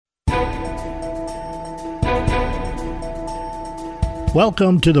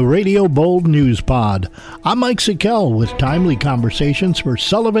Welcome to the Radio Bold News Pod. I'm Mike Sikel with timely conversations for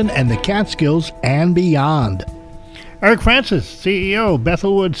Sullivan and the Catskills and beyond. Eric Francis, CEO,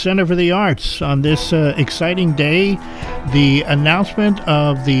 Bethelwood Center for the Arts. On this exciting day, the announcement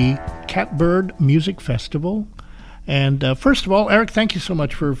of the Catbird Music Festival. And first of all, Eric, thank you so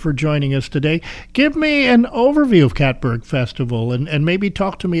much for joining us today. Give me an overview of Catbird Festival and maybe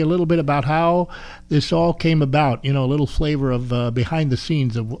talk to me a little bit about how this all came about, you know, a little flavor of behind the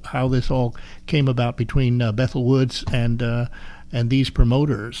scenes of how this all came about between Bethel Woods and these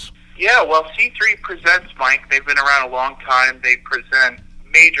promoters. Yeah, well, C3 Presents, Mike. They've been around a long time. They present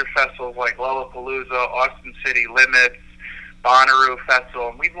major festivals like Lollapalooza, Austin City Limits, Bonnaroo Festival,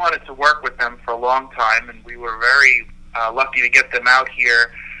 and we've wanted to work with them for a long time, and we were very lucky to get them out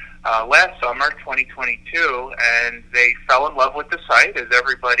here last summer, 2022, and they fell in love with the site, as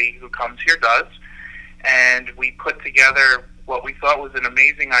everybody who comes here does, and we put together what we thought was an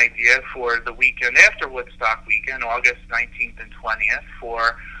amazing idea for the weekend after Woodstock weekend, August 19th and 20th,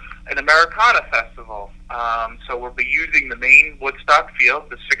 for an Americana Festival. So we'll be using the main Woodstock field,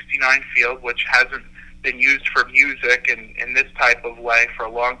 the 69 field, which hasn't been used for music in this type of way for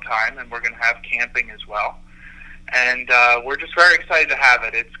a long time, and we're going to have camping as well. And we're just very excited to have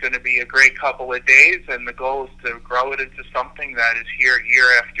it. It's going to be a great couple of days, and the goal is to grow it into something that is here year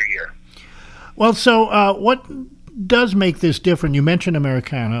after year. Well, so what does make this different? You mentioned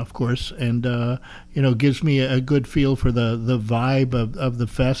Americana, of course, and gives me a good feel for the vibe of the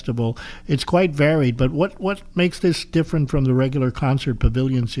festival. It's quite varied, but what makes this different from the regular concert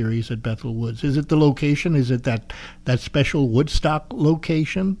pavilion series at Bethel Woods? Is it the location? Is it that special Woodstock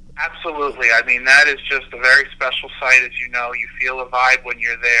location? Absolutely. I mean, that is just a very special site. As you know, you feel a vibe when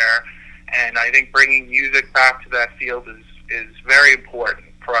you're there, and I think bringing music back to that field is very important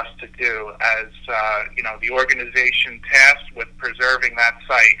for us to do as, the organization tasked with preserving that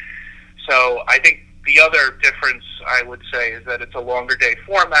site. So I think the other difference, I would say, is that it's a longer day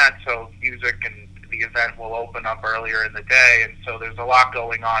format, so music and the event will open up earlier in the day, and so there's a lot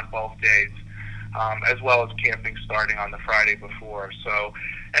going on both days, as well as camping starting on the Friday before. So,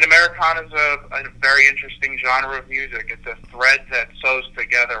 and Americana is a very interesting genre of music. It's a thread that sews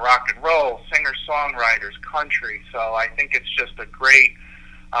together rock and roll, singer-songwriters, country, so I think it's just a great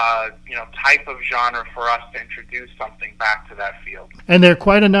type of genre for us to introduce something back to that field. And there are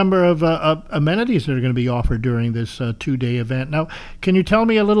quite a number of amenities that are going to be offered during this two-day event. Now, can you tell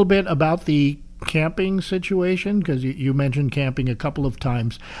me a little bit about the camping situation? Because you mentioned camping a couple of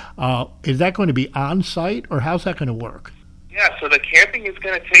times. Is that going to be on-site, or how's that going to work? Yeah, so the camping is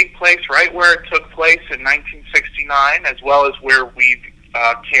going to take place right where it took place in 1969, as well as where we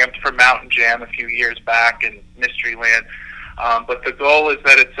camped for Mountain Jam a few years back in Mysteryland. But the goal is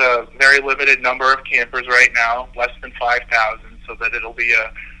that it's a very limited number of campers right now, less than 5,000, so that it'll be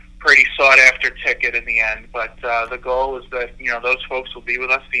a pretty sought-after ticket in the end. But the goal is that, those folks will be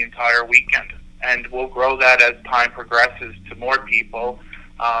with us the entire weekend. And we'll grow that as time progresses to more people,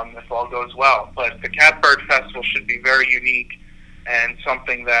 if all goes well. But the Catbird Festival should be very unique and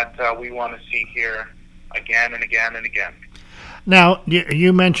something that we want to see here again and again and again. Now,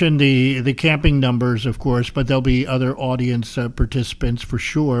 you mentioned the camping numbers, of course, but there'll be other audience participants for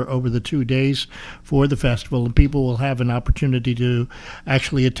sure over the 2 days for the festival, and people will have an opportunity to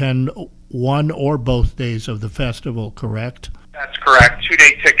actually attend one or both days of the festival, correct? That's correct.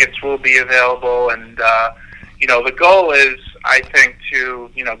 2-day tickets will be available, and, the goal is, I think, to,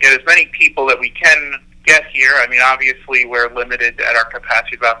 get as many people that we can get here. I mean, obviously, we're limited at our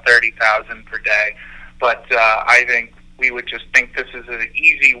capacity about 30,000 per day, but I think we would just think this is an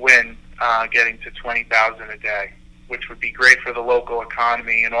easy win, getting to 20,000 a day, which would be great for the local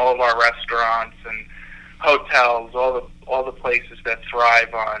economy and all of our restaurants and hotels, all the places that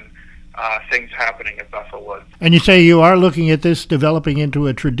thrive on things happening at Bethel Woods. And you say you are looking at this developing into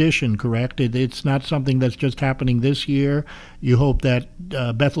a tradition, correct? It's not something that's just happening this year. You hope that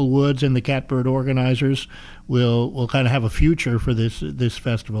Bethel Woods and the Catbird organizers will kind of have a future for this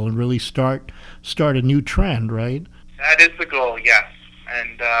festival and really start a new trend, right? That is the goal, yes.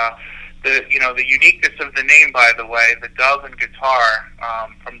 And the uniqueness of the name, by the way, the dove and guitar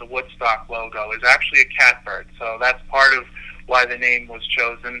from the Woodstock logo is actually a catbird. So that's part of why the name was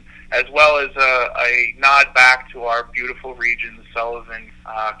chosen, as well as a nod back to our beautiful region, the Sullivan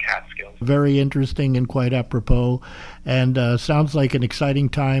Catskills. Very interesting and quite apropos, and sounds like an exciting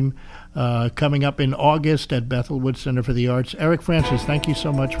time coming up in August at Bethel Woods Center for the Arts. Eric Francis, thank you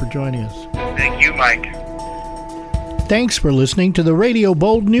so much for joining us. Thank you, Mike. Thanks for listening to the Radio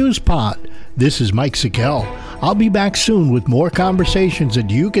Bold News Pod. This is Mike Sikel. I'll be back soon with more conversations that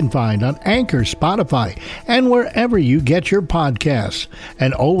you can find on Anchor, Spotify, and wherever you get your podcasts,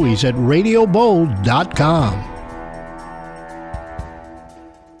 and always at radiobold.com.